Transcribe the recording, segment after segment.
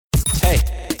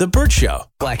The Burt Show.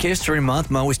 Black History Month.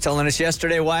 Mo was telling us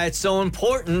yesterday why it's so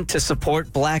important to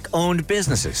support black-owned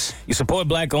businesses. You support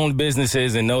black-owned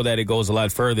businesses and know that it goes a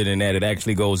lot further than that. It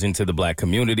actually goes into the black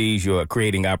communities. You're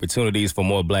creating opportunities for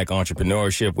more black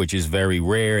entrepreneurship, which is very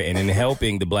rare. And in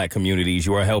helping the black communities,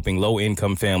 you are helping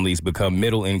low-income families become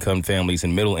middle-income families,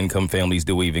 and middle-income families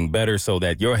do even better, so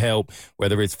that your help,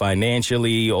 whether it's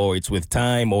financially or it's with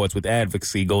time or it's with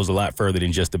advocacy, goes a lot further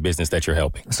than just the business that you're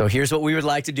helping. So here's what we would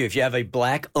like to do. If you have a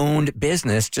black-owned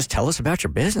business, just tell us about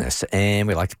your business. And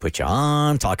we'd like to put you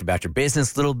on, talk about your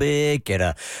business a little bit,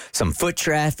 get some foot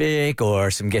traffic or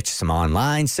get you some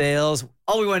online sales.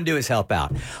 All we want to do is help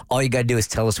out. All you got to do is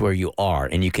tell us where you are.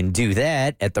 And you can do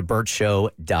that at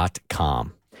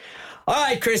theburtshow.com. All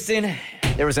right, Kristen,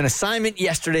 there was an assignment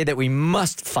yesterday that we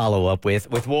must follow up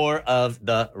with War of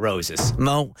the Roses.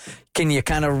 Mo, can you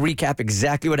kind of recap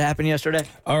exactly what happened yesterday?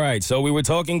 All right. So we were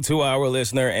talking to our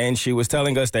listener, and she was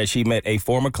telling us that she met a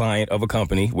former client of a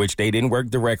company, which they didn't work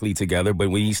directly together.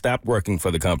 But when he stopped working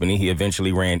for the company, he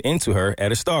eventually ran into her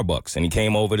at a Starbucks, and he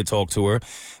came over to talk to her.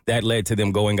 That led to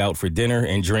them going out for dinner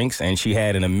and drinks, and she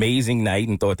had an amazing night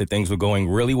and thought that things were going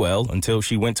really well until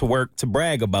she went to work to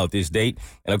brag about this date.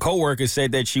 And a coworker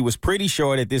said that she was pretty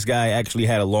sure that this guy actually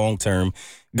had a long-term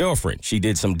girlfriend. She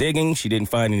did some digging. She didn't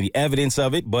find any evidence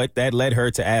of it, but that led her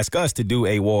to ask us to do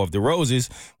a War of the Roses,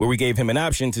 where we gave him an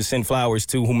option to send flowers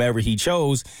to whomever he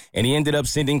chose, and he ended up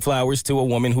sending flowers to a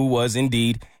woman who was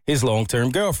indeed his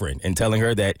long-term girlfriend, and telling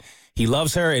her that he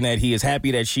loves her and that he is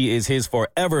happy that she is his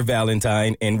forever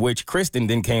Valentine, in which Kristen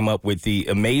then came up with the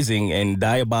amazing and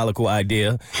diabolical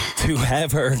idea to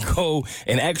have her go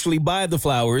and actually buy the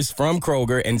flowers from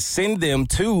Kroger and send them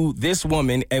to this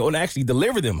woman, and actually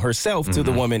deliver them herself to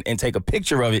the woman and take a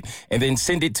picture of it and then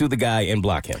send it to the guy and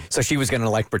block him. So she was going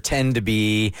to pretend to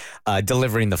be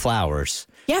delivering the flowers.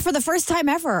 Yeah, for the first time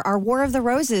ever, our War of the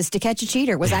Roses to catch a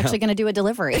cheater was actually going to do a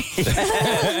delivery.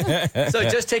 So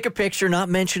just take a picture, not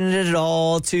mention it at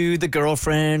all to the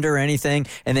girlfriend or anything,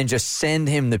 and then just send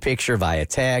him the picture via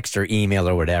text or email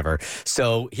or whatever.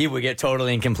 So he would get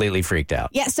totally and completely freaked out.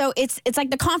 Yeah, so it's like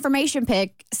the confirmation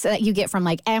pic that you get from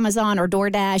Amazon or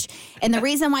DoorDash. And the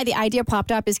reason why the idea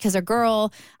popped up is because a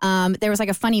girl, there was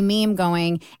a funny meme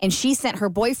going, and she sent her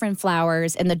boyfriend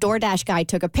flowers, and the DoorDash guy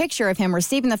took a picture of him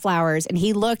receiving the flowers, and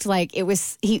he looked like it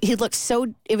was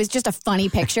just a funny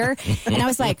picture. And I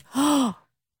was like, oh,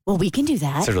 well, we can do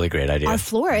that. It's a really great idea. Our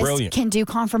florist can do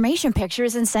confirmation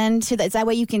pictures and send to that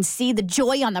way you can see the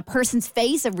joy on the person's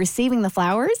face of receiving the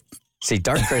flowers. See,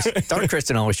 Dark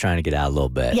Kristen always trying to get out a little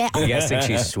bit. Yeah. You guys think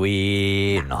she's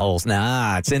sweet and the holes.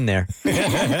 Nah, it's in there.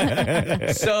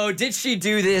 So did she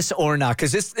do this or not?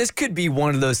 Because this could be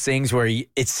one of those things where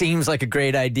it seems like a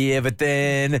great idea, but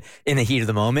then in the heat of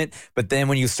the moment. But then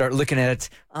when you start looking at it,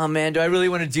 oh, man, do I really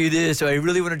want to do this? Do I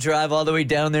really want to drive all the way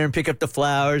down there and pick up the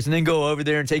flowers and then go over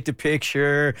there and take the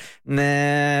picture?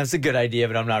 Nah, it's a good idea,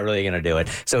 but I'm not really going to do it.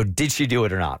 So did she do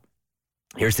it or not?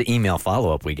 Here's the email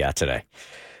follow-up we got today.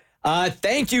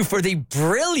 Thank you for the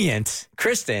brilliant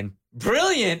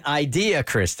idea,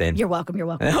 Kristen. You're welcome. You're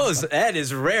welcome. That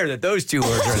is rare that those two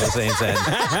words are in the same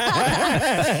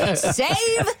sentence.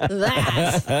 Save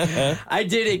that. I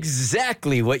did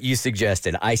exactly what you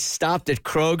suggested. I stopped at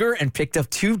Kroger and picked up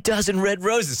 24 red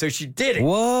roses. So she did it.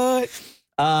 What?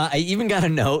 I even got a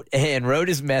note and wrote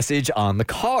his message on the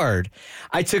card.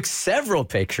 I took several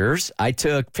pictures. I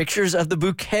took pictures of the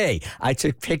bouquet. I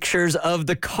took pictures of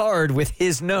the card with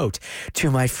his note. To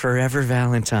my forever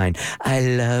Valentine, I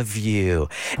love you.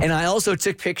 And I also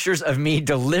took pictures of me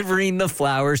delivering the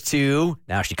flowers to,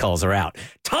 now she calls her out,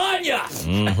 Tanya!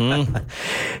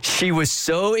 She was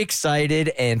so excited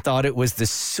and thought it was the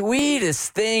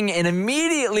sweetest thing and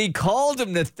immediately called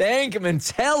him to thank him and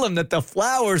tell him that the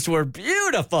flowers were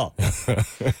beautiful.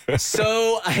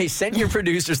 So I sent your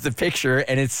producers the picture,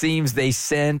 and it seems they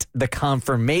sent the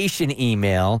confirmation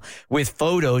email with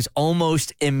photos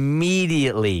almost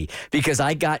immediately because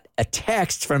I got a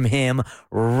text from him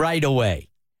right away.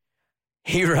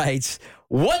 He writes,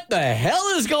 "What the hell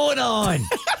is going on?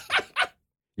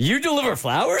 You deliver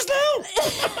flowers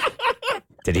now?"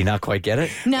 Did he not quite get it?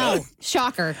 No,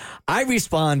 shocker. I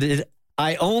responded,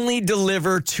 "I only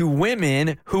deliver to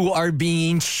women who are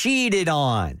being cheated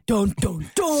on." Dun, dun,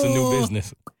 dun. It's a new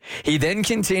business. He then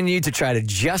continued to try to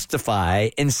justify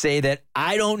and say that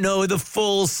I don't know the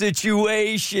full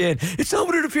situation. It's not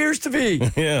what it appears to be.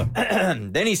 Yeah.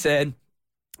 Then he said,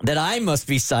 that I must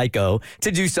be psycho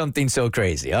to do something so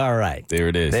crazy. All right. There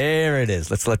it is. There it is.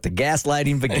 Let's let the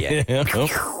gaslighting begin.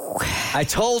 I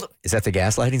told... Is that the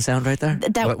gaslighting sound right there?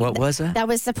 What was that? That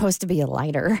was supposed to be a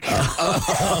lighter.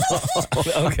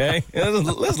 Okay.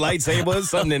 Let's lightsabers,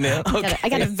 something in there. I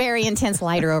got a very intense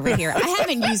lighter over here. I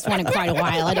haven't used one in quite a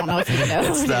while. I don't know if you know.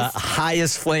 It's the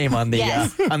highest flame on the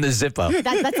Yes. on the Zippo.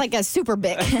 That's like a super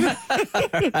big.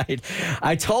 Right.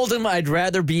 I told him I'd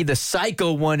rather be the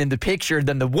psycho one in the picture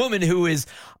than the woman who is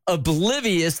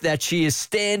oblivious that she is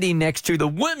standing next to the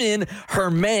woman her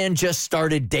man just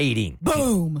started dating.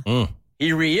 Boom.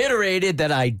 He reiterated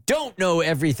that I don't know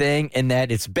everything and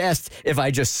that it's best if I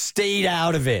just stayed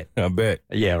out of it. I bet.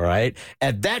 Yeah, right.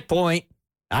 At that point,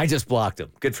 I just blocked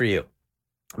him. Good for you.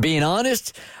 Being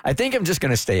honest, I think I'm just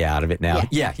going to stay out of it now.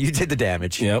 Yeah, you did the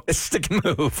damage. Yep. It's a stick and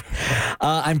move.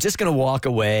 I'm just going to walk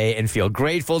away and feel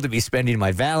grateful to be spending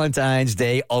my Valentine's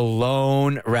Day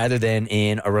alone rather than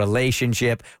in a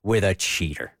relationship with a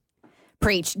cheater.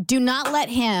 Preach. Do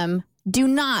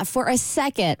not for a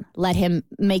second let him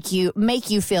make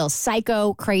you feel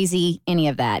psycho, crazy, any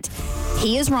of that.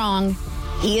 He is wrong.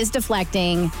 He is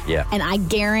deflecting. Yeah. And I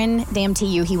guarantee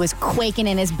you he was quaking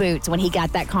in his boots when he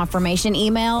got that confirmation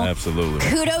email. Absolutely.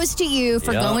 Kudos to you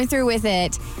for going through with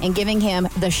it and giving him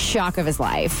the shock of his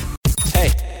life.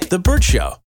 Hey, The Bert Show.